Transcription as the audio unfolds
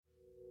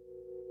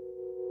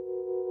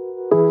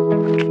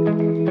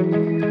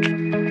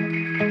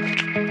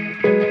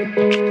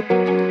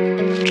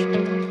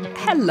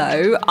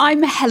Hello,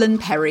 I'm Helen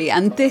Perry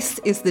and this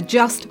is the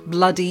Just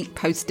Bloody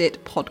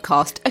Post-it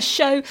podcast, a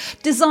show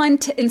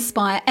designed to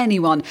inspire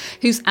anyone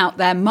who's out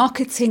there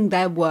marketing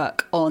their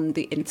work on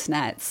the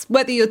internet.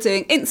 Whether you're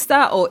doing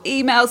Insta or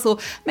emails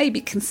or maybe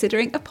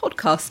considering a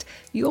podcast,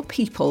 your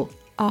people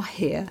are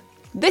here.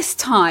 This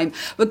time,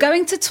 we're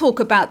going to talk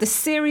about the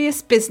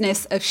serious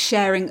business of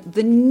sharing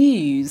the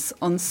news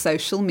on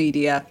social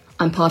media.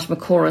 I'm part of a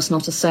chorus,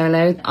 not a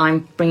solo.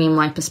 I'm bringing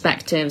my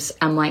perspectives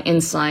and my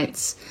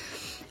insights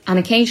and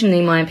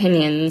occasionally my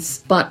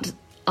opinions, but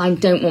I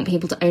don't want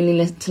people to only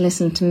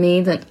listen to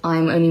me, that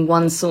I'm only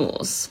one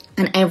source,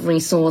 and every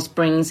source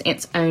brings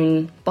its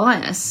own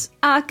bias.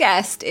 Our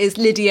guest is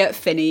Lydia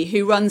Finney,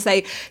 who runs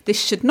a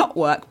 "this should not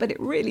work, but it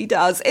really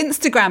does"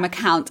 Instagram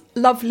account,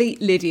 Lovely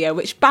Lydia,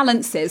 which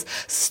balances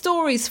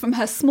stories from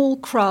her small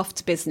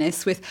craft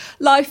business with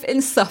life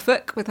in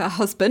Suffolk with her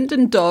husband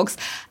and dogs,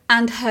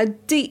 and her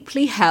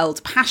deeply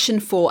held passion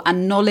for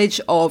and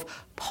knowledge of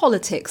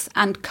politics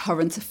and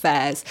current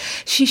affairs.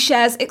 She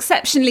shares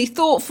exceptionally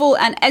thoughtful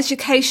and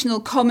educational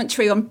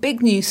commentary on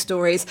big news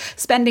stories,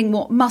 spending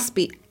what must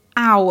be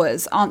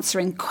hours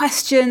answering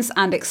questions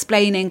and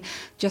explaining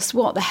just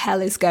what the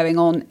hell is going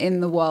on in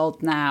the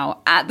world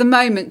now. At the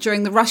moment,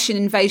 during the Russian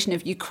invasion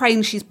of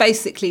Ukraine, she's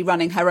basically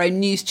running her own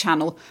news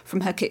channel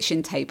from her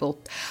kitchen table.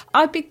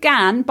 I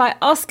began by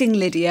asking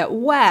Lydia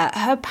where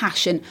her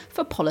passion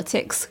for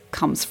politics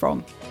comes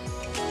from.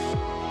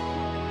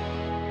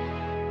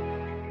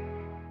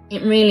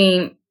 It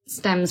really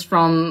stems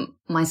from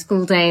my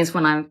school days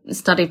when I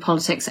studied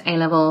politics at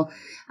A-level,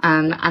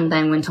 and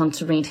then went on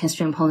to read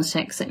history and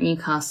politics at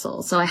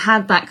Newcastle. So I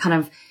had that kind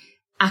of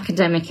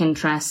academic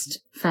interest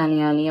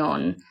fairly early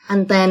on.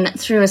 And then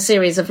through a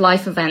series of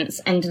life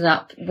events, ended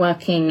up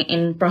working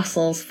in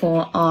Brussels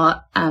for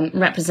our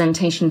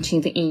representation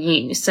to the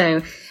EU.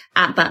 So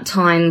at that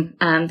time,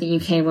 the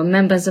UK were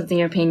members of the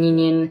European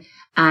Union,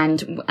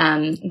 and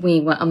we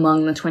were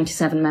among the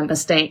 27 member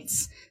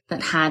states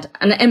that had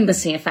an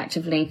embassy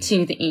effectively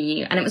to the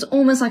EU. And it was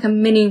almost like a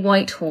mini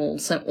Whitehall.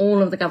 So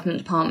all of the government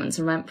departments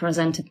are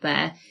represented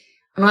there.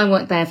 And I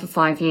worked there for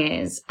 5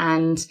 years.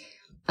 And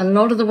a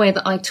lot of the way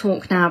that I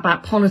talk now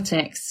about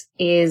politics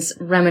is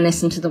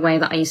reminiscent to the way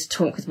that I used to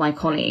talk with my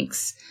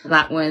colleagues.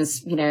 That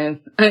was,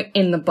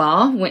 in the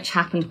bar, which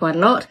happened quite a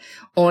lot,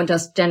 or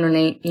just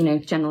generally,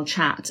 general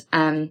chat.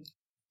 And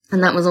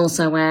that was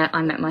also where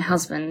I met my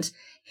husband,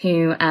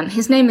 who,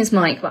 his name is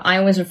Mike, but I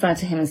always refer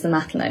to him as the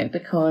Matelot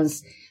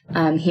because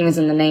he was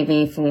in the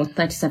Navy for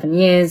 37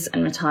 years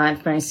and retired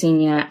very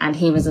senior, and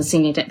he was a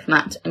senior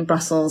diplomat in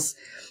Brussels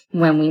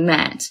when we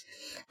met.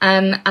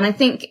 And I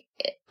think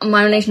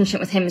my relationship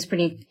with him is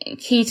pretty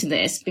key to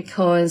this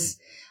because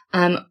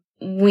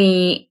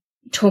we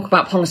talk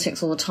about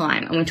politics all the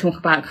time and we talk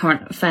about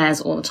current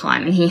affairs all the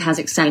time. And he has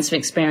extensive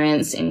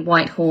experience in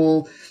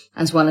Whitehall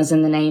as well as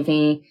in the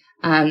Navy,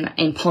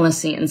 in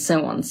policy and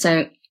so on.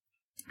 So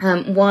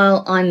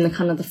while I'm the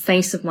kind of the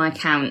face of my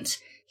account,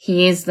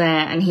 he is there,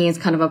 and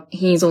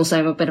he's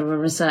also a bit of a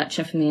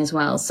researcher for me as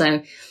well.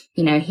 So,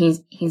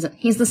 he's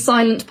the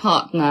silent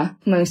partner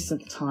most of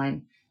the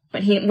time,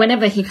 but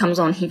whenever he comes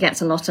on, he gets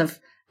a lot of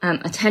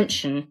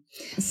attention.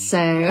 So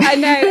I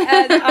know,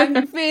 and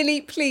I'm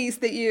really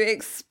pleased that you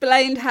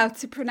explained how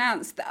to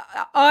pronounce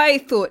that.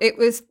 I thought it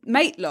was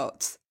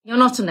Matelot. You're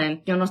not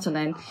alone.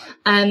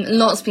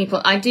 Lots of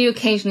people, I do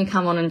occasionally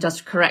come on and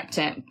just correct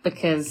it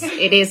because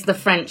it is the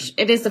French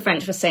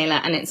for sailor,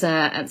 and it's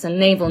a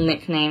naval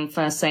nickname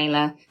for a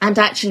sailor. And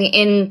actually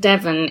in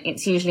Devon,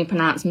 it's usually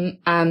pronounced,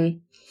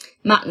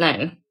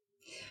 matelot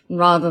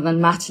rather than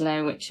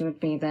matelot, which would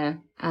be the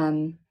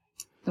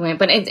way.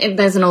 But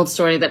there's an old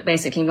story that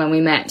basically when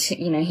we met,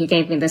 he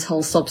gave me this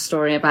whole sob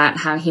story about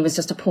how he was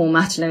just a poor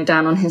matelot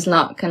down on his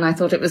luck. And I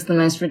thought it was the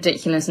most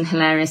ridiculous and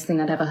hilarious thing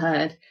I'd ever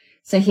heard.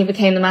 So he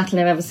became the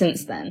Matelot ever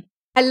since then.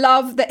 I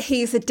love that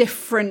he's a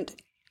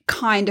different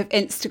kind of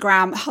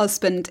Instagram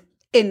husband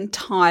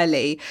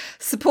entirely,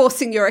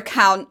 supporting your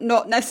account,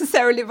 not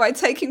necessarily by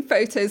taking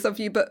photos of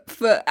you, but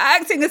for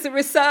acting as a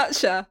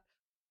researcher.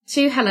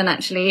 To Helen,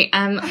 actually,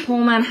 a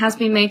poor man has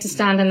been made to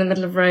stand in the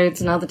middle of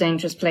roads and other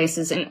dangerous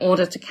places in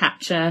order to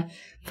capture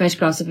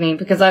photographs of me,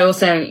 because I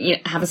also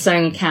have a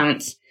sewing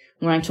account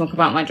where I talk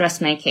about my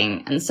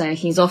dressmaking, and so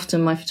he's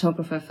often my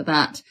photographer for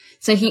that.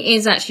 So he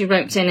is actually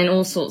roped in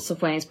all sorts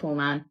of ways, poor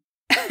man.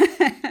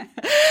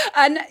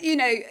 And,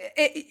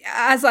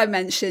 as I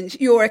mentioned,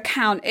 your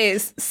account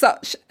is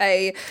such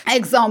a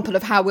example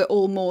of how we're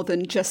all more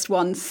than just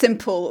one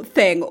simple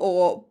thing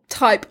or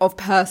type of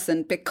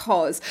person,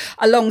 because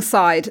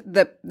alongside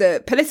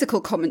the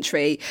political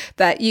commentary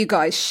that you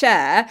guys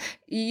share,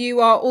 you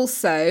are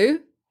also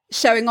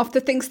showing off the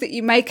things that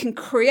you make and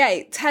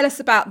create. Tell us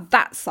about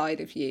that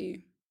side of you.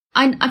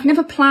 I've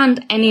never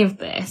planned any of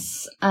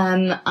this.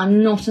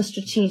 I'm not a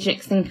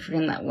strategic thinker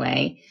in that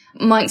way.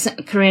 Mike's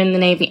career in the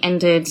Navy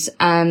ended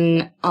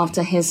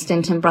after his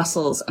stint in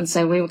Brussels, and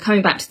so we were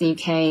coming back to the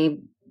UK,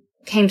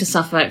 came to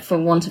Suffolk for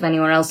want of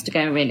anywhere else to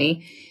go,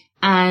 really.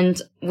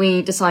 And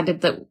we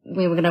decided that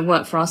we were going to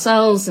work for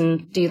ourselves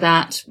and do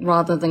that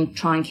rather than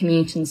try and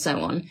commute and so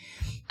on.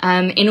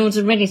 in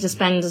order really to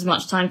spend as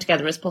much time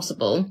together as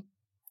possible.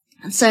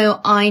 So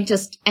I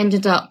just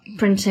ended up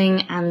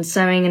printing and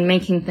sewing and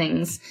making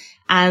things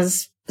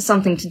as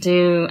something to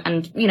do.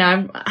 And, you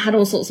know, I had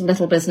all sorts of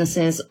little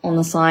businesses on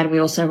the side. We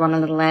also run a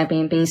little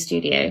Airbnb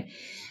studio,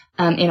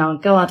 in our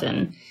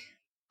garden.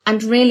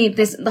 And really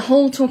the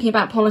whole talking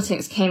about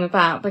politics came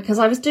about because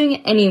I was doing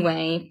it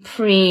anyway,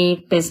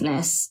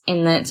 pre-business,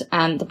 in that,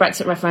 the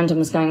Brexit referendum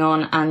was going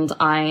on, and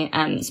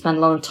I, spent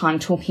a lot of time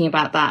talking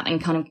about that,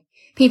 and kind of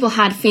people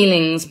had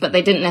feelings, but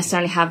they didn't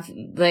necessarily have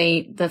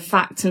the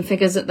facts and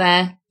figures at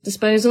their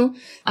disposal.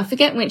 I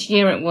forget which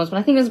year it was, but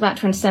I think it was about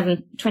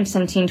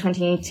 2017,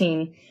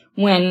 2018,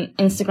 when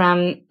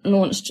Instagram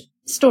launched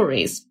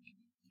Stories.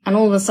 And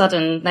all of a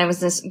sudden, there was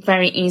this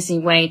very easy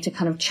way to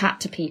kind of chat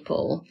to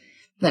people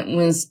that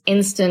was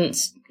instant,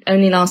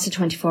 only lasted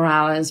 24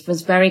 hours,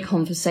 was very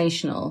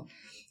conversational.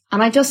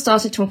 And I just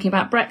started talking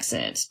about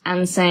Brexit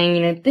and saying,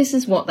 you know, this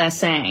is what they're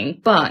saying,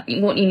 but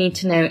what you need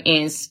to know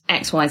is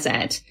X, Y,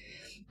 Z,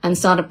 and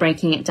started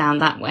breaking it down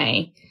that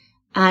way.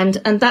 And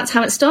that's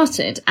how it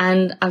started.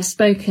 And I've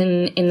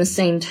spoken in the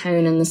same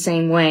tone and the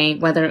same way,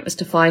 whether it was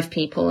to 5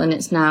 people and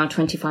it's now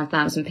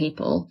 25,000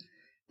 people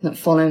that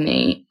follow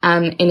me,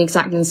 in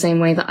exactly the same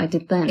way that I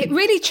did then. It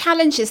really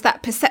challenges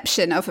that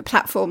perception of a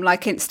platform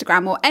like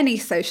Instagram or any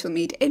social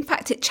media. In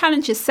fact, it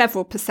challenges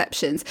several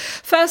perceptions.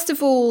 First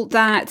of all,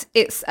 that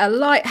it's a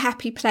light,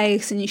 happy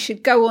place and you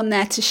should go on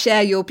there to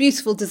share your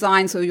beautiful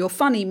designs or your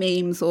funny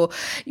memes or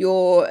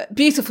your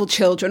beautiful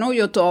children or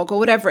your dog or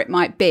whatever it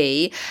might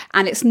be.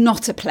 And it's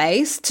not a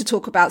place to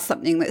talk about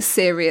something that's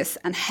serious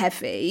and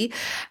heavy.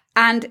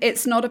 And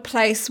it's not a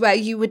place where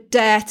you would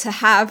dare to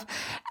have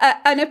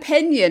an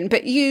opinion,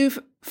 but you've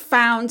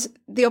found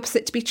the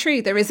opposite to be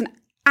true. There is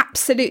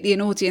absolutely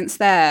an audience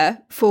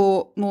there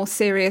for more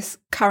serious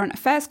current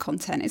affairs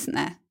content, isn't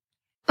there?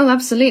 Oh,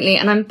 absolutely.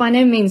 And I'm by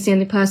no means the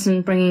only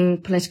person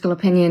bringing political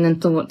opinion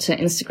and thought to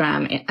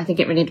Instagram. I think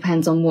it really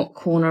depends on what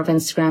corner of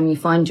Instagram you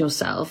find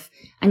yourself.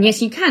 And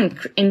yes, you can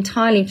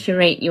entirely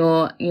curate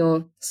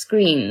your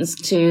screens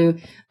to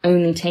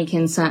only take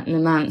in certain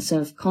amounts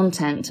of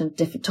content of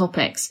different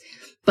topics.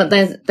 But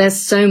there's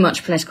so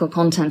much political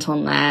content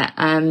on there.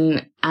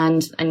 And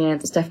you know,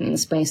 there's definitely the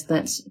space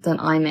that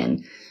I'm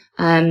in.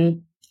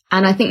 And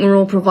I think we're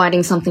all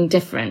providing something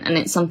different. And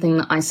it's something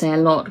that I say a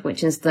lot,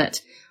 which is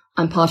that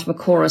I'm part of a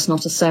chorus,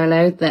 not a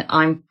solo, that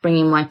I'm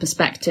bringing my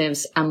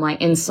perspectives and my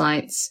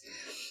insights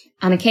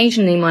and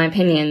occasionally my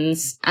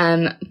opinions.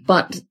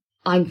 But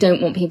I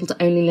don't want people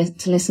to only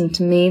listen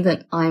to me,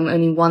 that I'm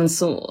only one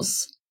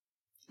source.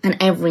 And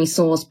every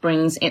source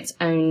brings its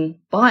own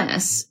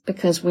bias,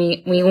 because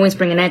we always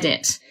bring an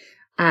edit.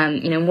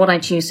 You know, what I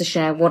choose to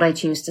share, what I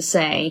choose to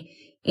say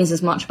is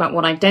as much about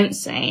what I don't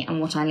say and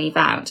what I leave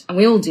out. And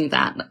we all do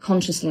that,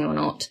 consciously or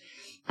not.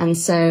 And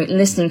so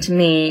listening to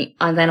me,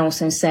 I then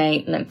also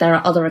say, look, there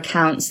are other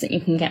accounts that you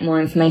can get more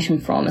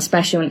information from,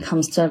 especially when it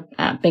comes to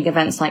big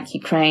events like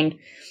Ukraine,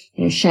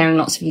 you know, sharing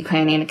lots of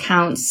Ukrainian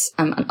accounts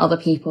and other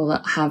people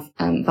that have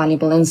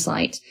valuable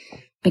insight.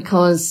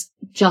 Because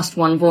just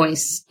one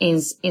voice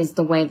is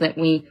the way that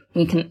we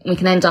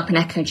can end up in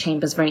echo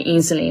chambers very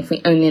easily if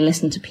we only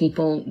listen to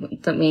people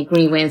that we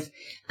agree with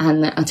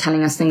and that are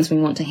telling us things we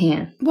want to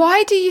hear.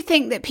 Why do you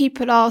think that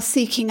people are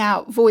seeking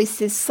out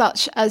voices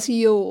such as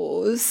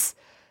yours?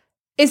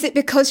 Is it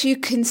because you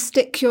can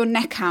stick your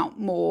neck out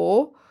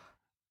more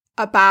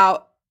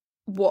about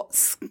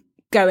what's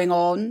going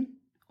on,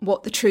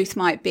 what the truth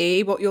might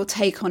be, what your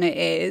take on it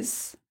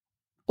is?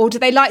 Or do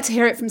they like to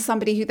hear it from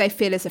somebody who they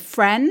feel is a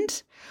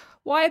friend?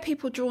 Why are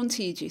people drawn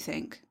to you, do you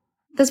think?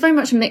 There's very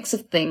much a mix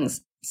of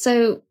things.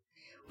 So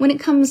when it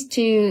comes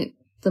to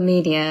the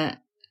media,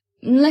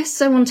 less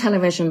so on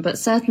television, but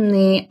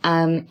certainly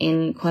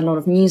in quite a lot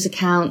of news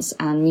accounts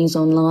and news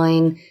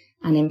online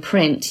and in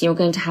print, you're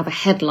going to have a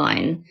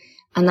headline,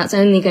 and that's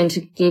only going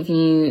to give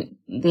you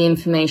the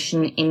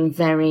information in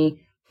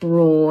very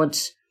broad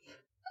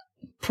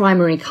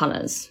primary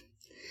colours.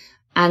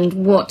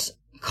 And what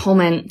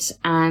comment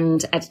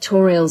and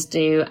editorials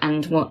do,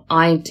 and what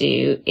I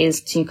do,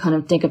 is to kind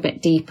of dig a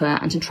bit deeper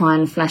and to try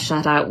and flesh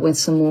that out with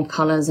some more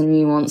colours and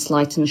nuance,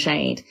 light and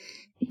shade.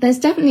 There's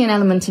definitely an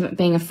element of it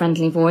being a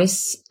friendly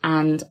voice,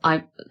 and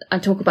I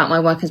talk about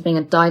my work as being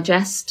a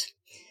digest.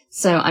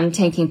 So I'm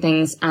taking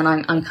things and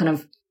I'm kind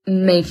of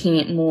making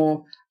it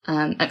more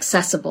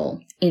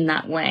accessible in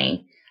that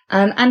way.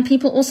 And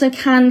people also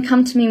can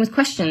come to me with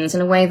questions in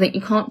a way that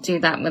you can't do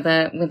that with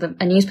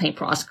a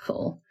newspaper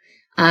article.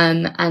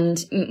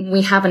 And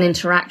we have an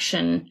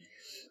interaction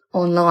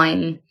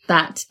online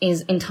that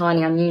is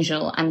entirely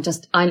unusual, and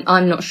just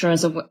I'm not sure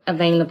is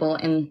available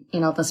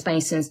in other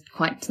spaces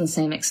quite to the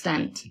same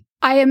extent.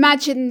 I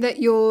imagine that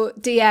your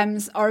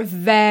DMs are a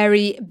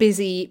very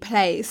busy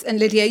place. And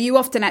Lydia, you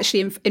often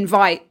actually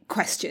invite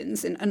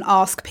questions and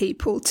ask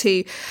people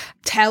to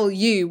tell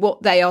you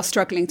what they are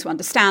struggling to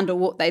understand or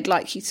what they'd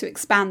like you to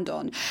expand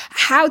on.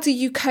 How do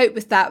you cope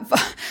with that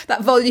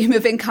volume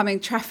of incoming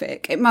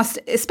traffic? It must,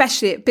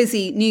 especially at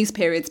busy news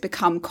periods,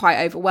 become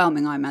quite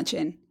overwhelming, I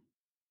imagine.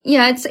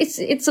 Yeah,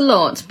 it's a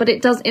lot, but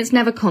it's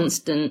never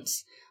constant.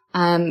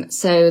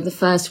 So the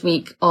first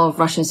week of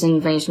Russia's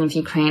invasion of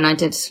Ukraine, I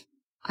did,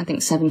 I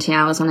think, 70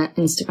 hours on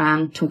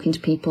Instagram talking to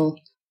people,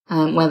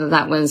 whether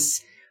that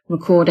was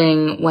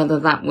recording, whether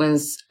that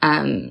was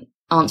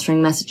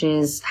answering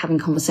messages, having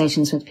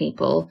conversations with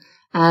people.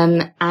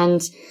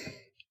 And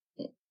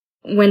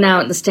we're now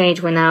at the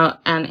stage, we're now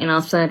in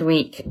our third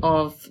week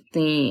of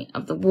the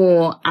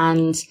war,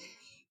 and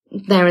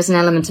there is an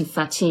element of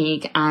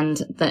fatigue, and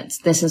that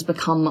this has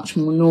become much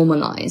more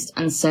normalized.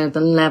 And so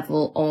the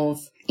level of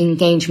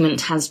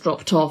engagement has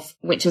dropped off,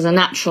 which is a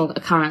natural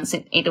occurrence.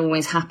 It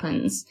always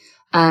happens,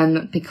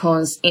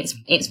 because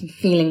it's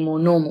feeling more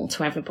normal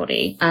to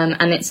everybody.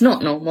 And it's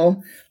not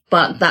normal,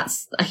 but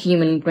that's a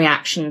human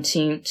reaction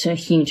to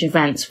huge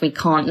events. We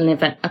can't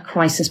live at a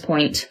crisis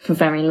point for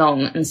very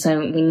long. And so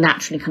we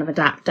naturally kind of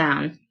adapt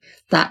down.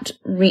 That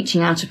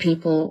reaching out to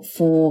people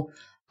for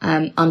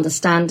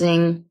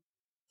understanding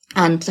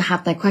and to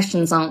have their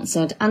questions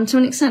answered, and to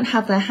an extent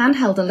have their hand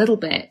held a little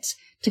bit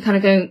to kind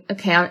of go,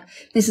 okay,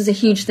 this is a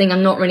huge thing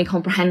I'm not really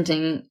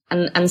comprehending,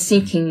 and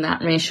seeking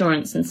that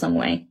reassurance in some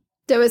way.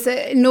 There was an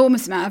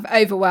enormous amount of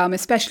overwhelm,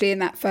 especially in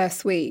that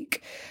first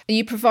week.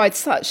 You provide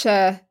such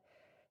a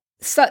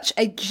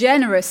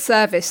generous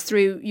service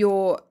through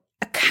your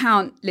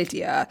account,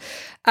 Lydia.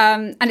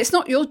 And it's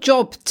not your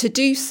job to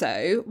do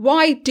so.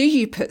 Why do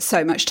you put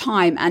so much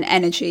time and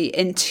energy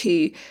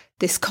into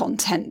this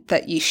content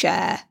that you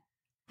share?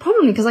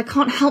 Probably because I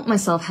can't help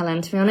myself,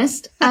 Helen, to be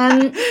honest.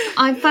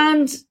 I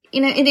found,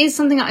 it is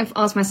something I've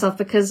asked myself,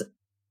 because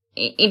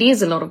it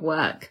is a lot of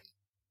work.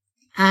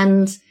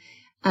 And,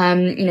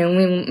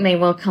 we may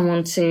well come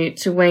on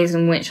to ways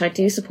in which I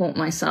do support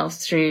myself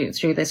through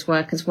this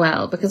work as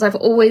well, because I've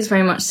always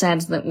very much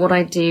said that what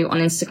I do on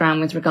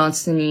Instagram with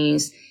regards to the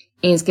news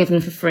is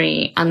given for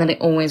free, and that it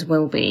always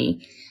will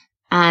be.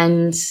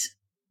 And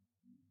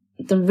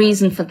the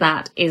reason for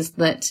that is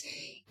that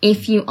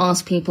if you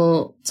ask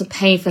people to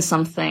pay for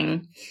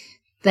something,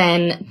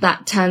 then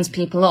that turns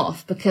people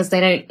off, because they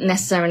don't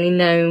necessarily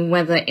know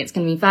whether it's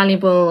going to be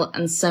valuable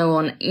and so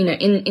on.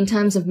 In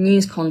terms of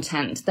news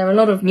content, there are a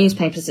lot of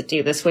newspapers that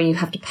do this, where you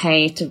have to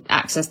pay to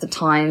access the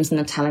Times and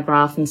the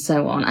Telegraph and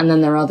so on. And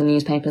then there are other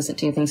newspapers that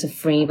do things for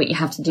free, but you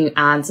have to do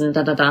ads and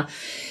da-da-da.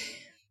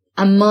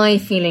 And my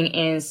feeling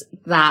is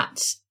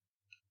that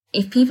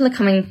if people are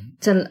coming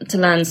to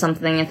learn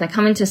something, if they're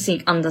coming to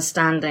seek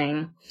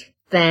understanding,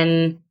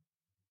 then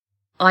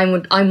I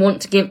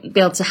want to be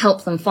able to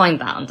help them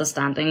find that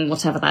understanding,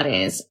 whatever that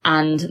is,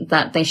 and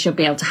that they should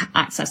be able to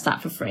access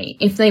that for free.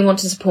 If they want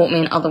to support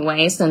me in other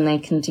ways, then they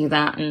can do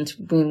that, and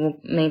we will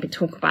maybe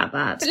talk about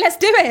that. Let's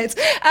do it.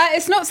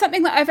 It's not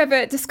something that I've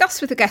ever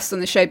discussed with a guest on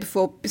the show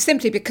before,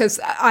 simply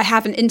because I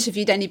haven't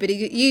interviewed anybody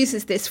who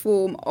uses this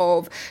form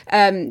of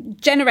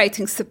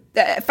generating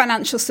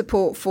financial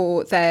support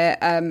for their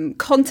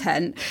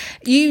content.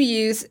 You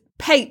use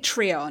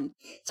Patreon.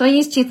 So I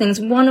use two things,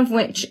 one of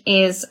which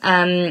is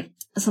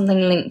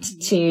something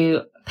linked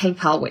to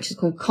PayPal, which is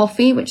called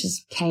Ko-fi, which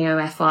is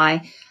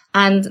K-O-F-I.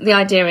 And the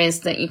idea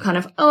is that you kind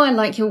of, I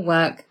like your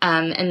work,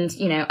 and,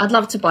 I'd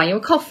love to buy you a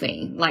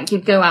coffee. Like,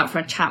 you'd go out for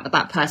a chat with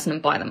that person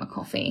and buy them a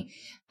coffee.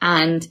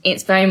 And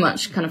it's very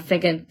much kind of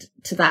figured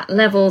to that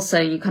level.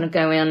 So you kind of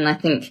go in, and I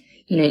think,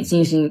 it's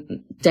usually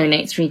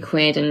donate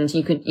 £3, and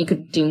you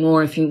could do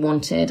more if you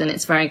wanted. And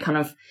it's very kind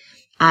of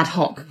ad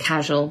hoc,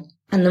 casual.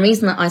 And the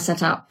reason that I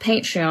set up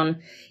Patreon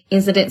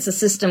is that it's a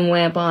system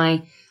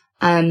whereby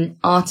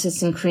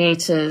artists and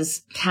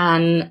creators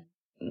can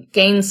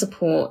gain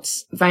support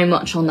very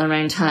much on their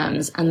own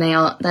terms, and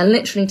they're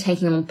literally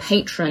taking on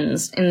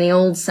patrons in the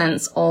old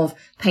sense of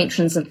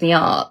patrons of the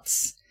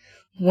arts,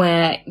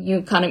 where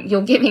you're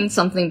giving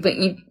something, but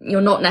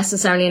you're not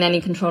necessarily in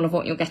any control of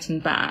what you're getting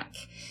back.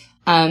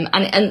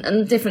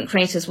 And different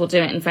creators will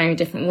do it in very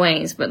different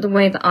ways, but the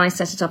way that I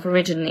set it up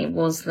originally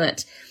was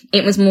that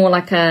it was more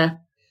like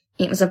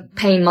it was a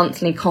pay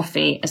monthly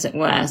coffee, as it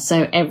were.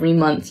 So every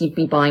month you'd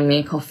be buying me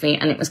a coffee,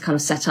 and it was kind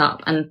of set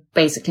up. And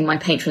basically my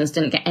patrons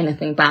didn't get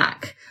anything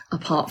back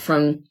apart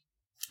from,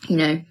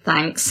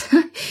 thanks.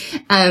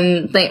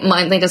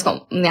 They just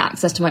got the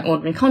access to my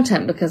ordinary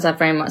content, because I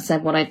very much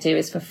said what I do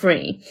is for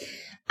free.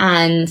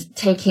 And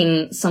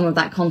taking some of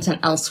that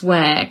content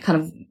elsewhere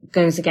kind of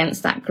goes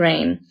against that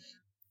grain.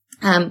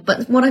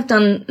 But what I've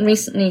done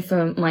recently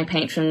for my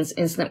patrons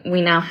is that we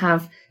now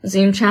have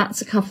Zoom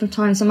chats a couple of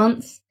times a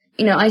month.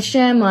 I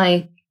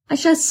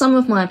share some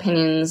of my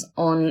opinions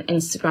on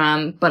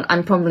Instagram, but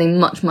I'm probably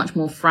much, much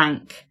more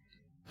frank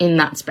in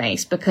that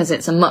space, because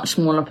it's a much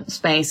smaller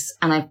space,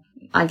 and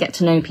I get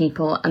to know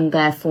people, and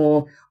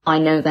therefore I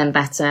know them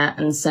better.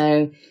 And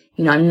so,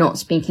 I'm not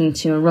speaking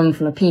to a room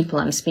full of people.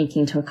 I'm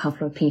speaking to a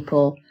couple of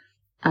people,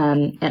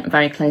 at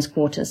very close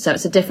quarters. So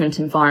it's a different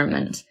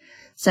environment.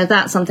 So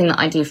that's something that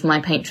I do for my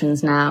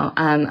patrons now.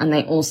 And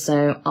they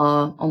also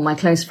are on my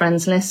close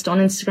friends list on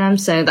Instagram.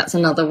 So that's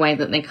another way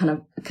that they kind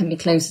of can be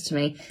closer to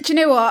me. Do you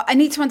know what? I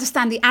need to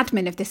understand the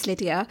admin of this,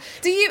 Lydia.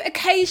 Do you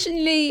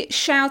occasionally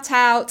shout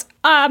out,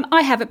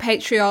 I have a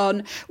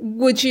Patreon,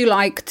 would you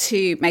like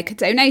to make a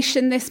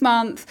donation this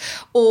month?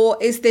 Or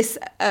is this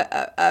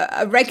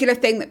a regular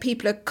thing that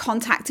people are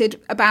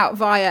contacted about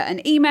via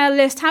an email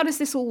list? How does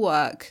this all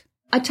work?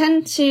 I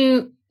tend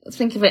to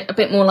think of it a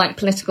bit more like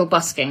political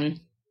busking.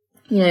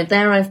 You know,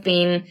 there I've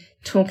been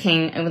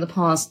talking over the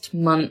past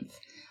month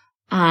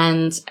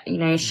and, you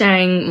know,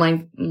 sharing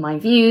my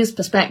views,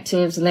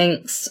 perspectives,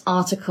 links,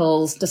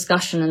 articles,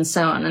 discussion and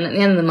so on. And at the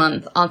end of the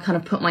month, I'll kind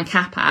of put my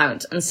cap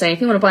out and say, if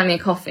you want to buy me a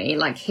coffee,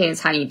 like, here's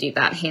how you do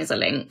that. Here's a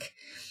link.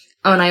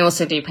 Oh, and I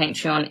also do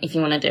Patreon if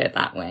you want to do it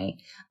that way.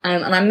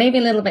 And I'm maybe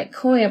a little bit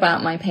coy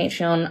about my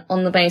Patreon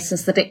on the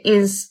basis that it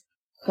is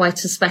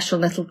quite a special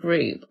little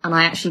group and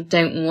I actually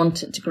don't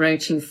want it to grow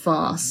too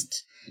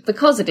fast.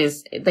 Because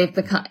it's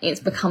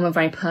become a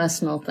very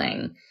personal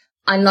thing.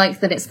 I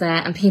like that it's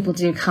there and people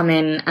do come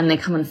in and they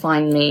come and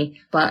find me,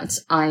 but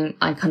I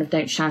kind of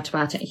don't shout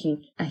about it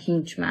a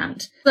huge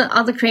amount. But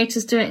other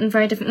creators do it in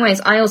very different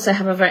ways. I also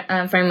have a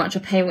very much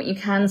a pay what you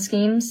can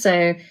scheme.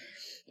 So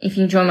if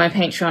you join my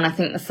Patreon, I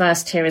think the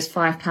first tier is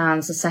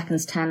 £5, the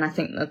second's 10, I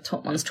think the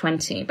top one's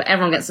 20, but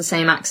everyone gets the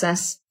same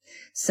access.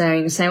 So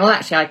you can say, well,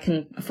 actually I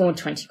can afford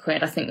 20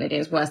 quid. I think that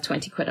is worth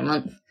 20 quid a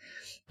month.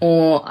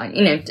 Or,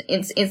 you know,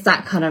 it's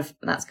that kind of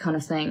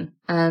thing.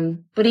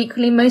 But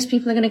equally, most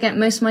people are going to get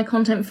most of my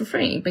content for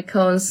free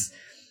because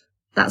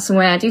that's the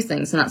way I do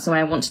things and that's the way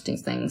I want to do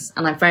things.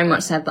 And I've very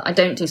much said that I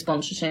don't do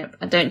sponsorship.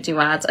 I don't do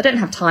ads. I don't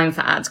have time for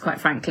ads, quite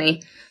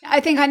frankly. I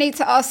think I need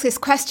to ask this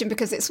question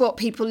because it's what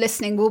people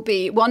listening will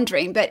be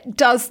wondering. But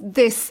does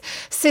this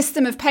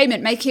system of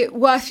payment make it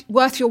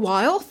worth your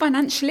while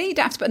financially? You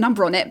don't have to put a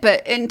number on it.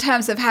 But in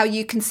terms of how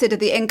you consider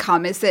the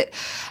income, is it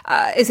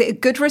a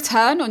good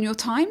return on your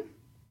time?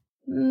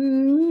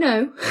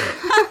 No.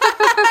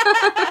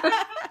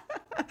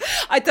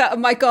 I don't, oh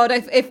my God,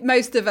 if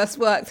most of us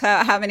worked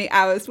out how many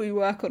hours we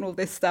work on all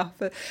this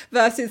stuff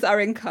versus our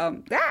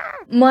income.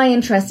 My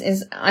interest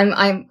is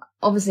I'm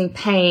obviously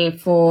pay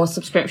for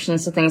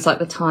subscriptions to things like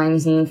the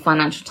Times and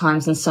Financial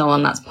Times and so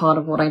on. That's part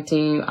of what I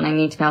do and I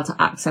need to be able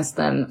to access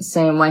them.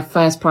 So my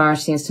first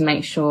priority is to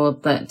make sure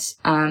that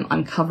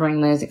I'm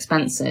covering those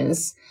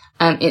expenses.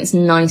 It's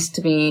nice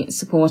to be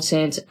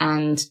supported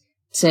and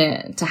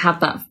to have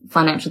that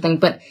financial thing,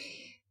 but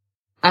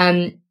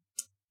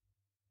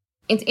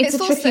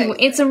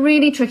it's a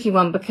really tricky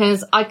one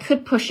because I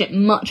could push it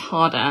much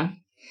harder,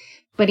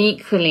 but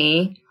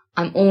equally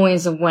I'm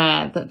always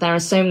aware that there are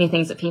so many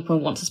things that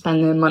people want to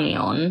spend their money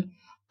on,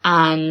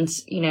 and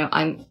you know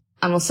I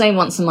will say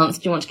once a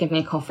month, do you want to give me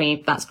a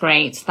coffee? That's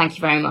great, thank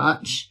you very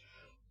much.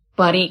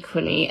 But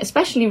equally,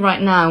 especially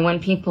right now when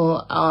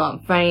people are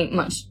very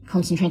much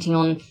concentrating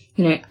on,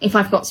 you know, if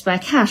I've got spare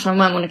cash, I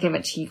might want to give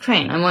it to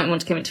Ukraine. I might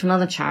want to give it to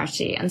another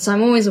charity. And so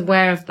I'm always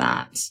aware of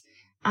that.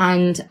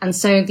 And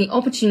so the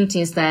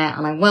opportunity is there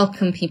and I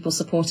welcome people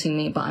supporting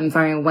me, but I'm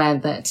very aware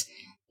that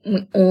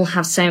we all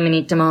have so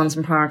many demands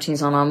and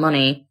priorities on our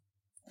money,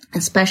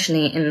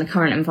 especially in the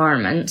current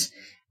environment.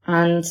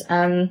 And,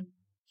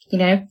 you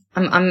know,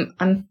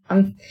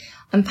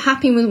 I'm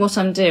happy with what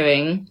I'm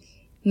doing.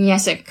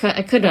 Yes, I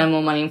could earn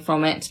more money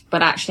from it,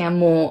 but actually I'm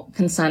more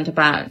concerned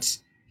about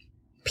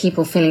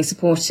people feeling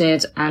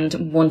supported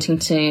and wanting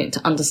to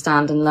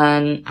understand and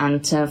learn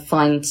and to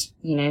find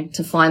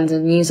the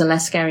news a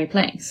less scary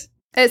place.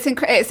 It's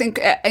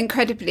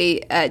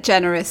incredibly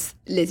generous,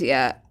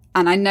 Lydia.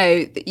 And I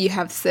know that you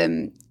have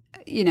some,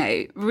 you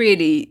know,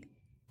 really,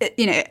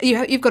 you know,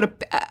 you've got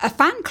a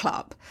fan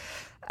club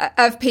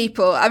of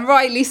people, and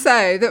rightly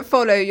so, that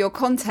follow your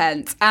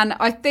content. And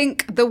I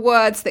think the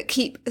words that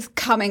keep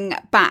coming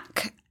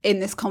back in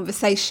this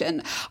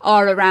conversation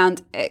are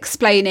around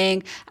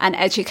explaining and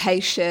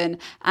education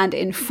and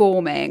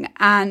informing.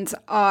 And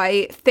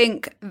I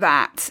think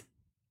that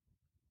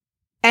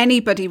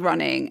anybody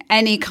running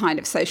any kind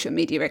of social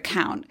media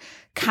account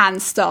can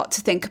start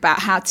to think about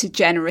how to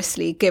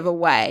generously give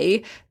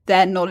away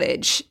their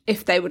knowledge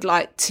if they would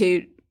like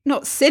to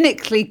not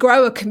cynically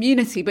grow a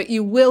community, but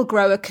you will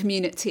grow a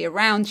community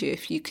around you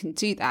if you can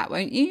do that,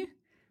 won't you?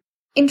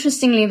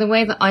 Interestingly, the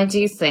way that I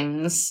do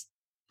things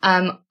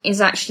is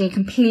actually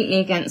completely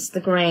against the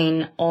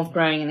grain of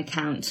growing an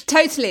account.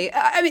 Totally.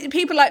 I mean,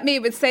 people like me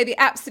would say the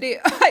absolute,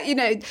 you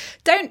know,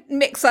 don't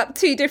mix up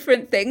two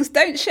different things.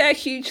 Don't share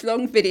huge,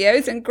 long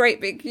videos and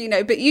great big, you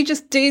know, but you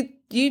just do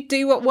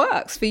what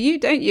works for you,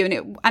 don't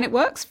you? And it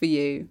works for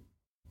you.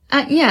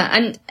 Yeah.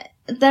 And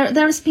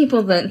there's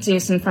people that do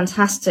some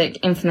fantastic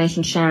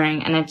information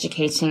sharing and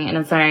educating in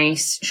a very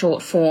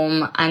short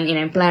form. And, you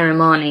know, Blair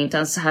Imani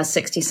does her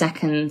 60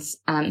 seconds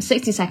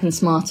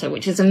smarter,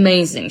 which is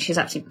amazing. She's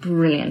absolutely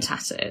brilliant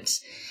at it.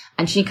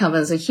 And she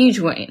covers a huge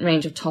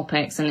range of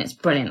topics and it's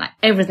brilliant. Like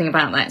everything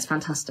about that is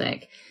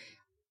fantastic.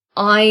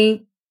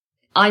 I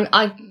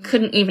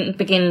couldn't even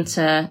begin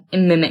to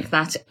mimic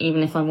that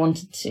even if I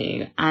wanted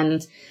to.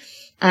 And,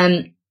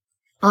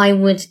 I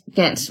would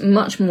get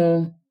much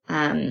more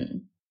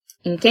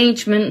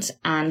engagement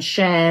and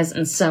shares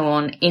and so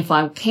on if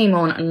I came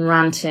on and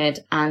ranted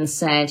and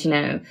said,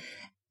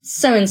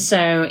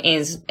 so-and-so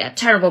is a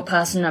terrible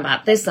person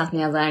about this, that,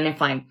 and the other. And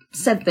if I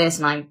said this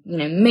and I,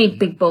 made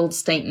big, bold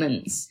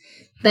statements,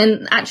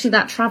 then actually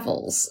that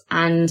travels,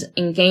 and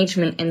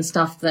engagement in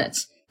stuff that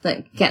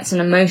gets an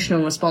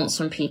emotional response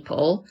from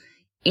people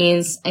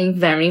is a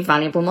very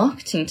valuable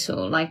marketing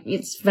tool. Like,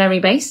 it's very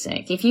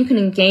basic. If you can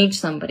engage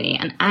somebody,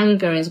 and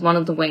anger is one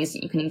of the ways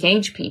that you can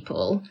engage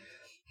people,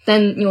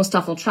 then your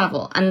stuff will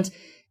travel. And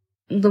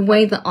the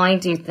way that I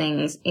do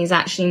things is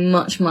actually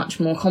much, much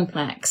more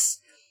complex,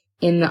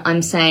 in that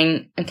I'm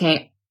saying,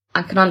 okay,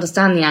 I can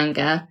understand the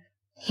anger.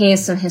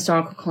 Here's some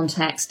historical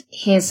context.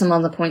 Here's some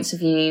other points of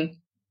view.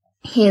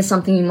 Here's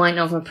something you might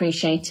not have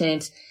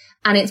appreciated.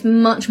 And it's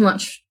much,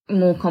 much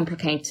more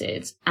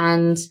complicated.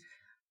 And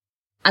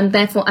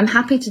therefore I'm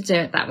happy to do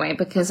it that way,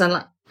 because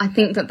I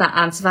think that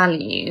adds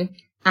value.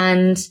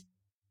 And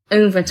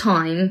over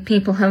time,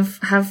 people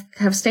have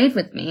stayed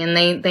with me,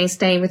 and they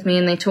stay with me,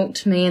 and they talk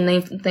to me, and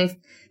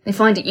they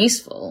find it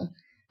useful.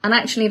 And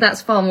actually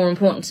that's far more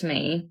important to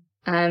me,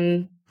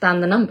 than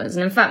the numbers.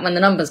 And in fact, when the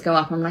numbers go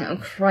up, I'm like, oh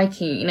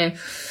crikey,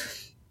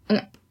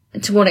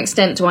 to what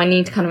extent do I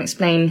need to kind of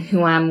explain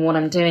who I am, what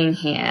I'm doing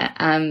here?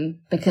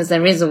 Because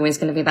there is always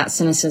going to be that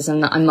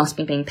cynicism that I must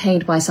be being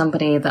paid by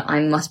somebody, that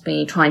I must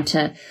be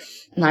and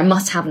I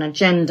must have an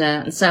agenda,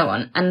 and so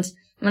on. And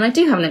when I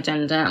do have an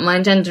agenda, my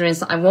agenda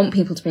is that I want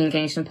people to be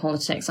engaged in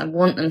politics. I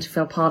want them to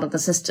feel part of the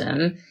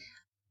system,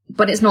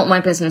 but it's not my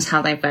business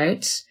how they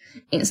vote.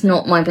 It's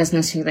not my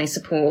business who they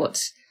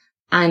support.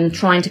 And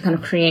trying to kind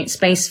of create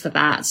space for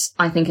that,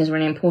 I think, is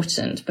really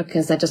important,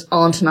 because there just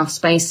aren't enough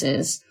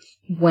spaces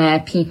where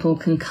people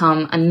can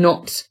come and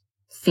not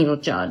feel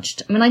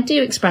judged. I mean, I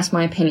do express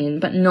my opinion,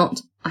 but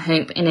not, I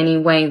hope, in any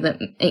way that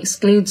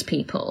excludes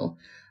people.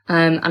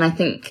 And I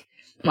think,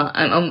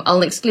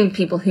 I'll exclude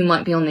people who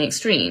might be on the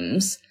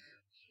extremes,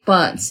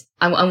 but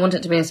I want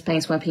it to be a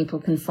space where people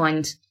can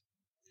find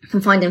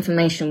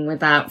information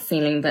without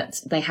feeling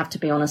that they have to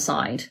be on a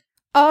side.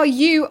 Are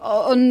you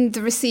on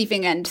the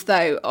receiving end,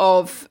 though,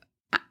 of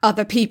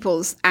other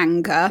people's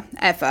anger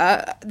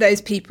ever?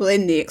 Those people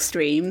in the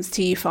extremes,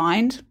 do you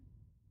find?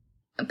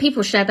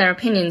 People share their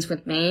opinions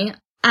with me.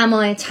 Am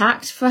I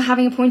attacked for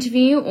having a point of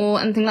view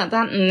or anything like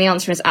that? And the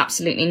answer is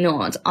absolutely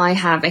not. I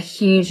have a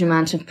huge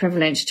amount of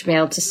privilege to be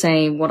able to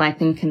say what I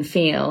think and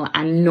feel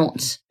and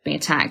not be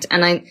attacked.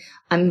 And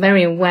I'm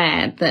very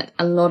aware that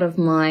a lot of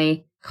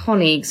my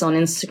colleagues on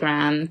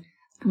Instagram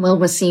will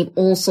receive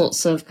all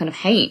sorts of kind of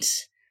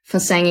hate for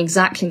saying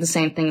exactly the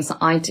same things that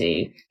I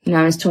do.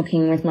 I was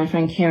talking with my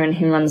friend Kieran,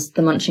 who runs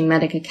the Munching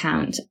Medic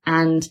account,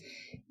 and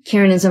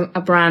Kieran is a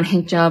brown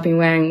hijabi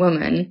wearing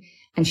woman,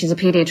 and she's a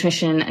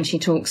pediatrician, and she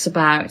talks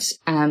about,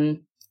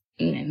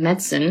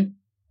 medicine,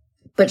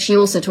 but she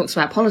also talks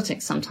about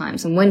politics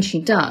sometimes. And when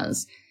she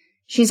does,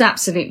 she's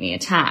absolutely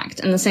attacked.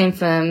 And the same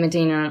for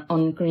Medina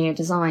on Grio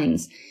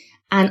Designs.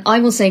 And I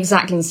will say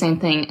exactly the same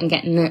thing and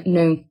get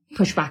no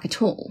pushback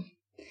at all.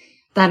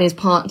 That is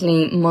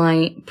partly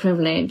my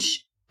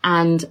privilege,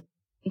 and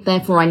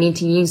therefore I need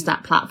to use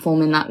that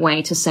platform in that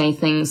way to say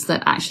things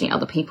that actually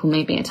other people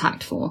may be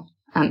attacked for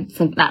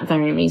that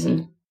very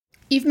reason.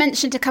 You've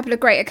mentioned a couple of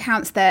great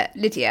accounts there,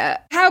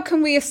 Lydia. How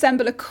can we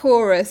assemble a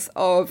chorus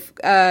of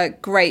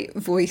great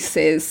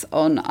voices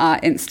on our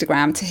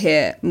Instagram to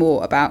hear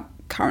more about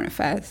current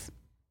affairs?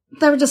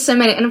 There are just so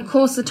many. And of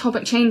course, the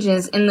topic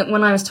changes in that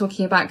when I was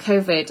talking about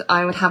COVID,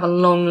 I would have a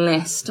long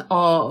list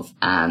of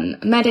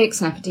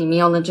medics and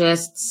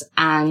epidemiologists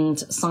and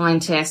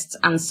scientists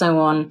and so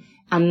on.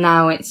 And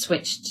now it's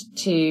switched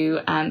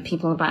to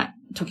people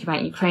talking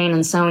about Ukraine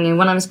and so on. And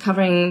when I was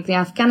covering the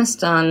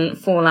Afghanistan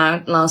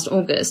fallout last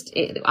August,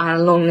 I had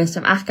a long list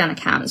of Afghan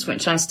accounts,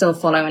 which I still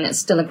follow, and it's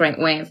still a great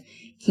way of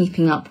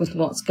keeping up with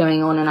what's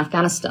going on in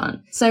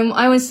Afghanistan. So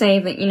I always say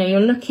that, you're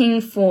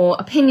looking for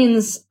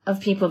opinions of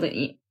people that,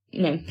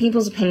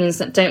 people's opinions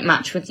that don't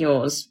match with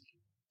yours.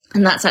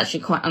 And that's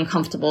actually quite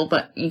uncomfortable,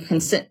 but you can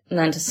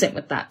learn to sit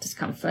with that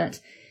discomfort.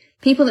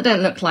 People that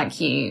don't look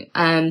like you,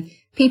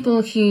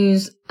 people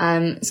whose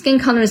skin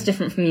colour is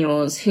different from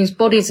yours, whose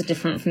bodies are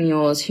different from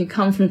yours, who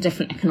come from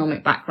different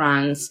economic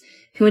backgrounds,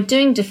 who are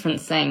doing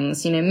different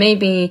things.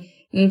 Maybe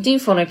you do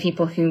follow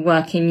people who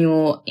work in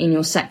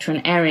your sector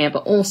and area,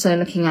 but also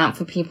looking out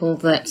for people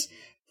that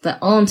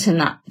aren't in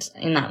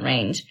that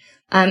range.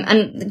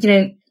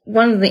 And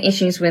one of the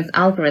issues with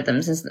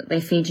algorithms is that they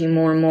feed you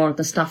more and more of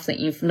the stuff that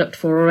you've looked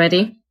for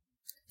already.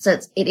 So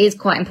it is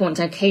quite important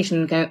to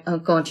occasionally go, oh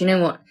God, you know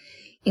what?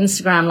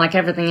 Instagram, like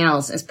everything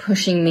else, is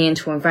pushing me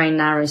into a very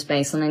narrow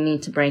space, and I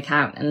need to break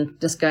out and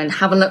just go and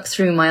have a look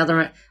through my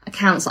other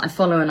accounts that I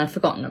follow and I've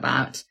forgotten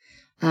about.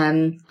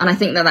 And I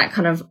think that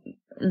kind of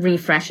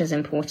refresh is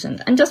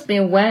important. And just be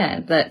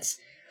aware that,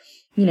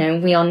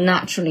 we are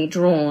naturally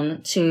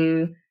drawn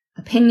to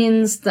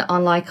opinions that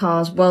are like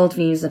ours,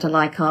 worldviews that are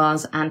like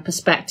ours, and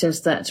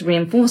perspectives that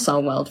reinforce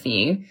our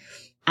worldview.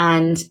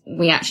 And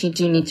we actually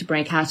do need to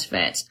break out of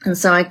it. And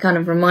so I kind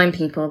of remind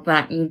people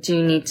that you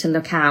do need to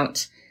look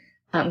out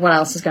what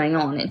else is going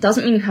on. It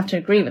doesn't mean you have to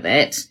agree with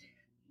it,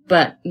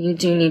 but you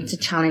do need to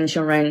challenge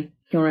your own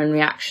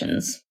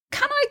reactions.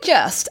 Can I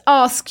just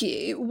ask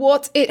you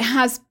what it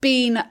has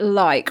been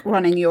like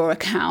running your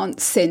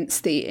account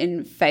since the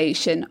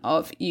invasion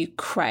of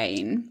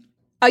Ukraine?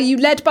 Are you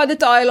led by the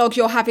dialogue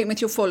you're having with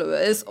your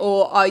followers,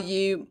 or are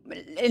you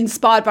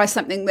inspired by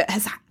something that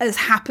has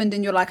happened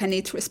and you're like, I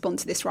need to respond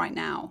to this right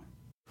now?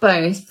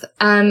 Both.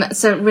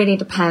 So it really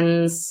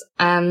depends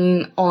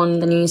on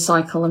the news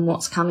cycle and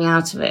what's coming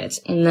out of it,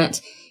 in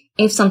that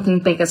if something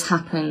big has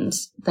happened,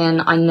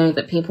 then I know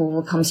that people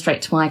will come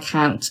straight to my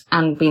account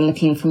and be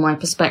looking for my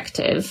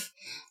perspective.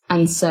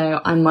 And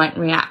so I might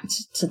react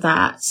to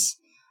that.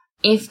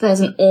 If there's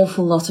an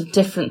awful lot of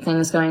different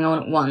things going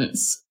on at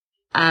once,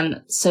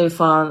 so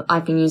far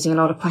I've been using a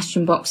lot of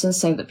question boxes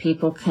so that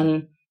people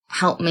can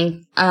help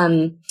me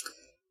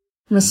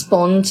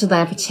respond to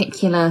their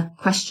particular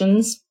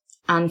questions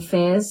and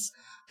fears.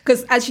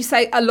 Because as you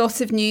say, a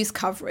lot of news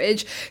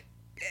coverage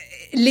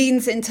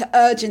leans into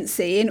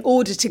urgency in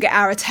order to get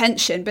our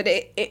attention, but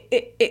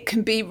it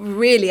can be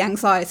really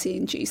anxiety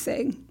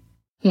inducing.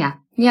 Yeah.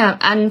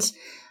 And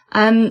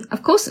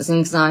of course it's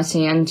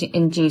anxiety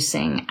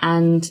inducing.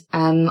 And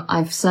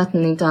I've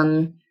certainly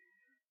done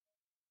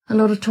a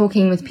lot of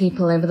talking with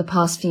people over the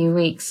past few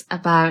weeks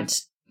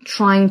about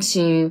trying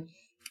to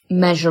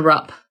measure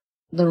up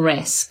the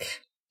risk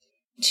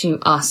to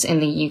us in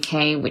the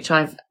UK, which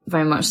I've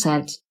very much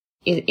said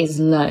is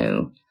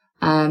low.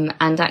 And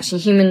actually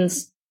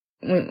humans,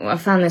 I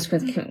found this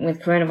with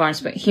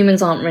coronavirus, but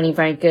humans aren't really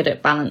very good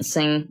at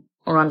balancing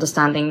or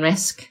understanding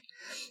risk.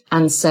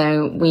 And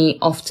so we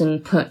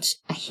often put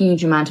a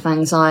huge amount of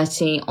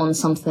anxiety on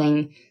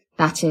something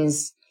that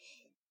is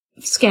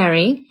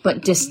scary,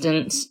 but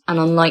distant and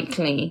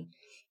unlikely.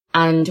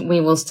 And we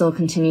will still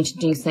continue to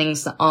do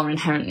things that are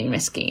inherently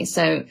risky.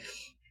 So,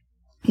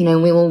 we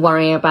will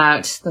worry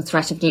about the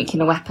threat of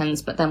nuclear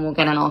weapons, but then we'll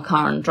get in our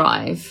car and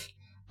drive.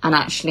 And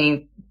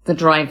actually, the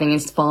driving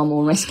is far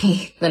more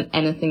risky than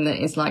anything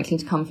that is likely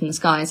to come from the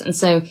skies. And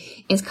so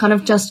it's kind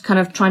of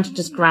trying to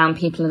just ground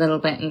people a little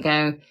bit and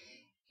go,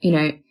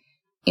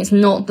 it's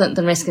not that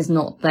the risk is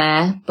not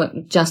there, but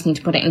we just need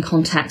to put it in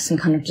context and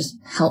kind of just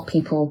help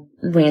people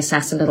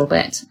reassess a little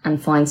bit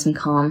and find some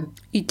calm.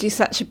 You do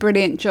such a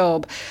brilliant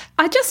job.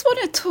 I just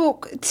want to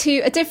talk to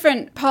a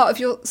different part of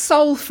your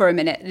soul for a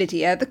minute,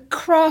 Lydia, the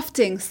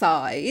crafting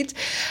side.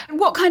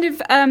 What kind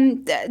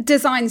of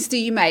designs do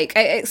you make?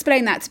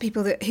 Explain that to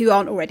people who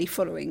aren't already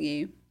following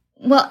you.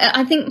 Well,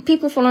 I think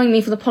people following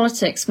me for the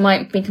politics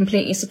might be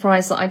completely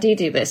surprised that I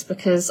do this,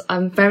 because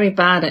I'm very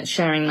bad at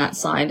sharing that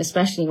side,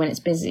 especially when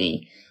it's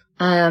busy,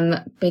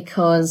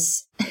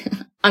 because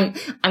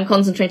I'm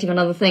concentrating on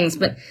other things.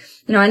 But,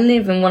 I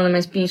live in one of the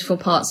most beautiful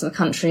parts of the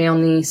country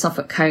on the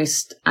Suffolk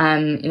coast.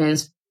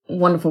 It's a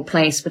wonderful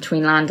place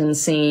between land and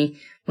sea,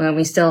 where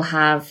we still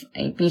have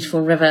a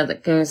beautiful river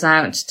that goes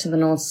out to the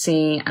North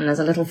Sea, and there's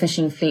a little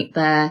fishing fleet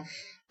there.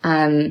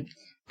 And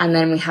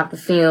then we have the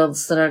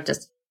fields that are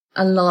just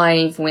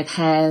alive with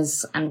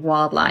hares and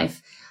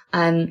wildlife.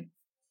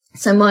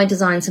 So my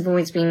designs have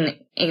always been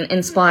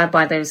inspired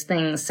by those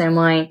things. So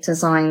my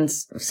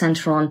designs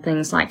center on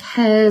things like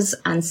hares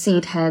and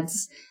seed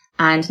heads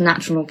and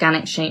natural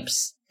organic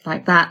shapes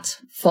like that,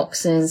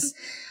 foxes,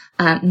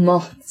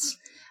 moths,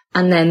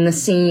 and then the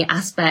sea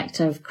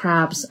aspect of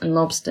crabs and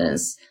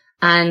lobsters.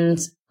 And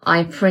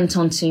I print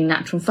onto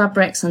natural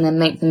fabrics and then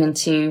make them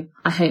into,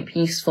 I hope,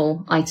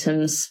 useful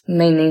items,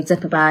 mainly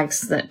zipper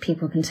bags that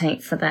people can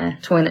take for their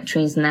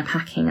toiletries and their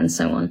packing and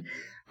so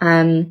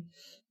on.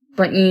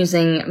 But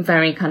using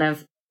very kind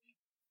of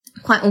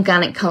quite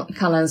organic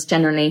colours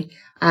generally,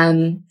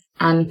 and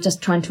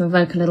just trying to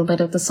evoke a little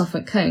bit of the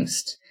Suffolk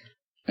coast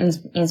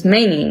is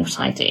mainly what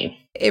I do.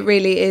 It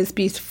really is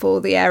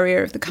beautiful, the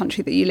area of the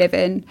country that you live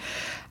in.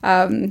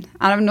 And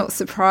I'm not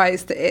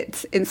surprised that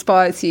it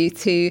inspires you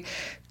to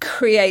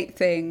create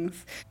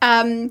things.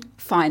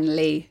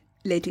 Finally,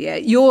 Lydia,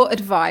 your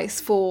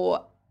advice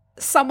for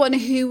someone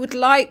who would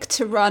like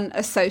to run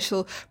a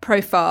social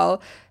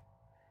profile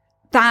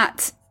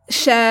that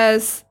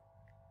shares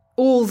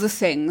all the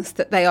things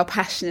that they are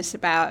passionate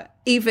about,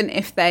 even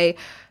if they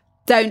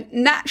don't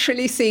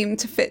naturally seem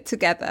to fit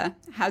together.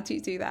 How do you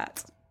do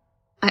that?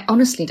 I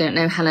honestly don't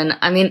know, Helen.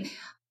 I mean,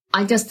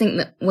 I just think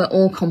that we're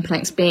all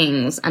complex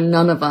beings and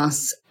none of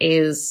us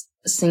is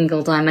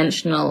single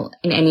dimensional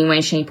in any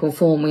way, shape or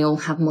form. We all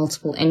have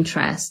multiple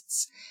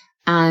interests,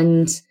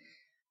 and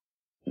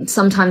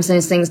sometimes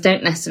those things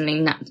don't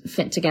necessarily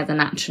fit together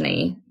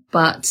naturally,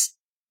 but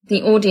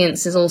the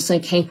audience is also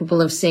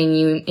capable of seeing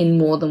you in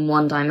more than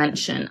one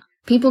dimension.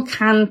 People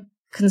can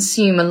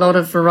consume a lot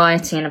of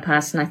variety in a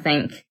person, I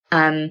think,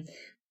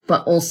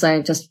 but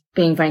also just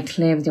being very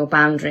clear with your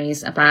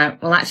boundaries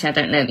about, well, actually, I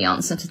don't know the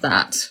answer to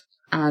that,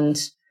 and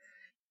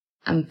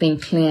being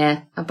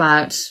clear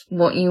about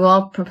what you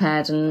are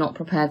prepared and not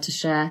prepared to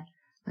share.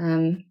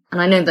 And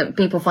I know that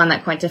people find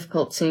that quite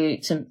difficult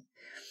to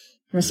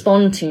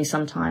respond to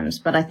sometimes,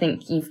 but I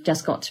think you've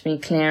just got to be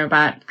clear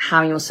about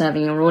how you're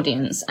serving your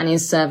audience, and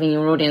is serving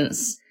your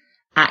audience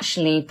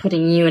actually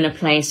putting you in a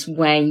place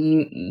where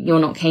you're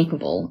not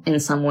capable in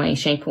some way,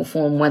 shape or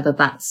form, whether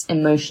that's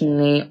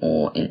emotionally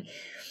or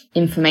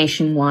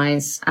information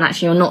wise, and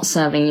actually you're not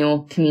serving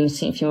your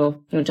community if you're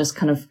just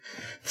kind of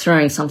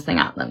throwing something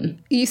at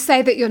them. You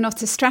say that you're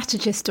not a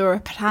strategist or a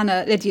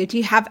planner, Lydia. Do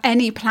you have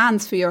any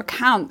plans for your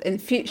account in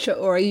future,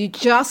 or are you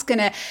just going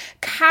to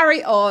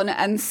carry on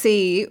and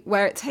see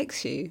where it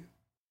takes you?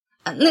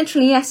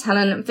 Literally, yes,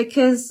 Helen,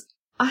 because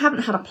I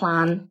haven't had a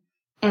plan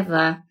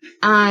ever.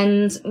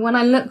 And when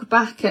I look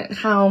back at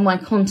how my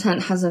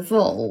content has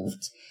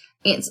evolved,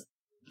 it's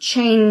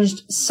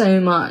changed so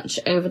much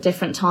over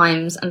different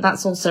times. And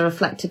that's also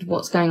reflected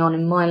what's going on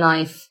in my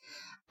life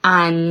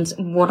and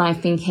what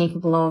I've been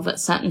capable of at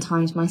certain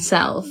times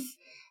myself.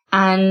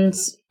 And,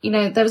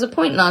 there was a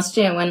point last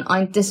year when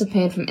I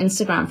disappeared from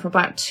Instagram for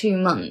about 2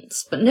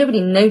 months, but nobody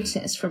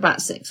noticed for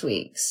about 6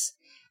 weeks.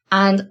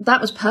 And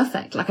that was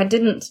perfect. Like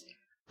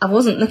I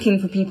wasn't looking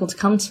for people to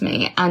come to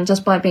me. And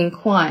just by being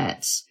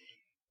quiet,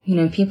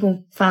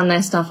 people found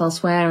their stuff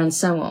elsewhere and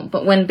so on.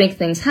 But when big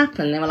things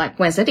happen, they were like,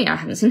 where's Lydia? I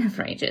haven't seen her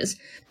for ages.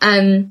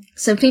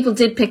 So people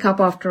did pick up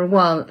after a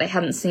while that they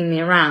hadn't seen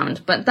me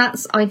around, but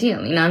that's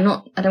ideal.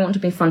 I don't want to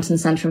be front and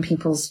center in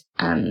people's,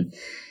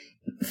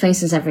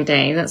 faces every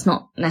day. That's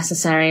not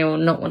necessary or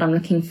not what I'm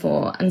looking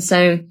for. And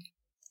so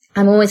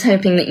I'm always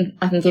hoping that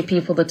I can give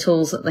people the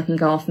tools that they can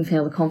go off and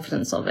feel the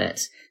confidence of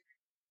it.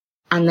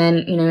 And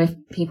then, if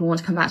people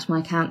want to come back to my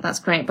account, that's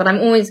great. But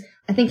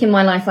I think in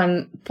my life,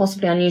 I'm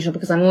possibly unusual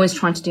because I'm always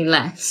trying to do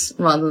less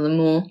rather than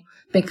more,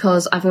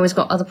 because I've always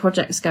got other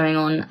projects going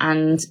on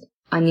and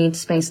I need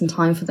space and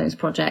time for those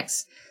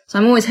projects. So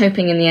I'm always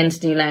hoping in the end to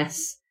do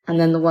less, and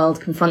then the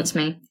world confronts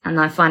me and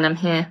I find I'm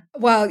here.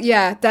 Well,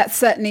 yeah, that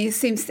certainly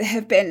seems to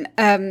have been,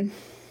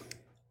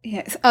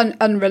 it's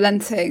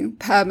unrelenting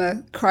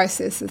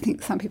perma-crisis, I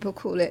think some people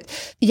call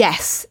it.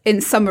 Yes,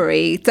 in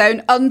summary,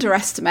 don't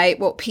underestimate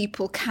what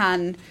people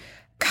can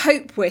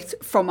cope with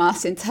from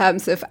us in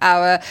terms of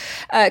our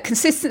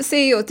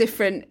consistency or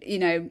different,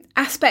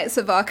 aspects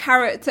of our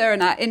character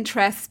and our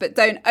interests, but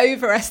don't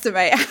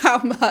overestimate how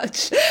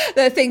much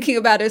they're thinking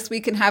about us. We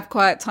can have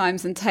quiet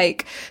times and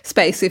take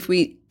space if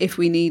we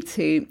need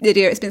to.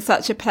 Lydia, it's been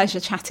such a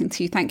pleasure chatting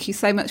to you. Thank you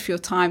so much for your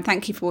time.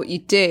 Thank you for what you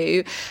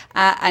do,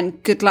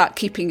 and good luck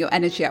keeping your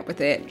energy up with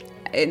it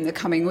in the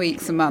coming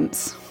weeks and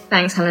months.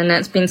 Thanks, Helena.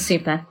 It's been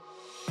super.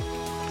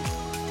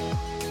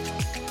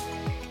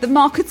 The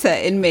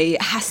marketer in me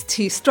has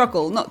to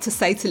struggle not to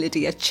say to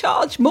Lydia,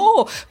 charge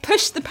more,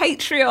 push the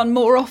Patreon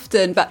more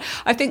often. But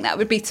I think that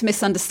would be to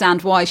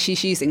misunderstand why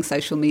she's using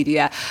social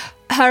media.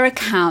 Her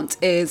account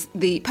is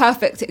the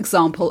perfect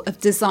example of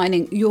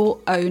designing your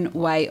own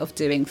way of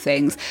doing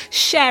things,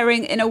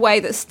 sharing in a way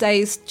that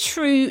stays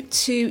true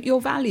to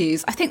your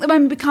values. I think that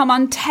when we become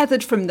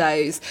untethered from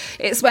those,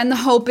 it's when the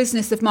whole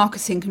business of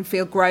marketing can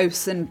feel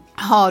gross and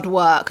hard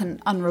work and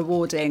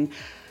unrewarding.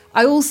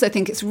 I also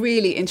think it's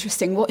really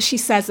interesting what she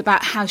says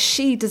about how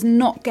she does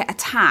not get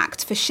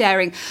attacked for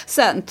sharing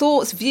certain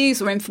thoughts, views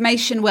or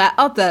information where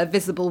other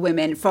visible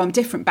women from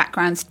different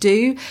backgrounds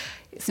do.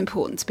 It's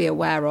important to be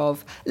aware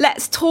of.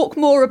 Let's talk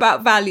more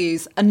about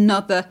values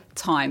another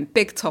time.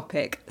 Big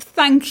topic.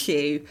 Thank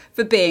you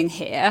for being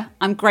here.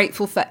 I'm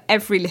grateful for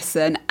every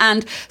listen,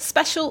 and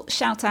special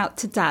shout out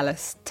to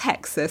Dallas,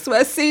 Texas,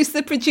 where Suze,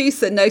 the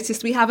producer,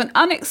 noticed we have an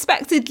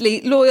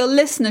unexpectedly loyal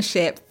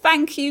listenership.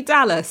 Thank you,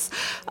 Dallas.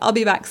 I'll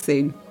be back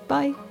soon.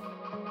 Bye.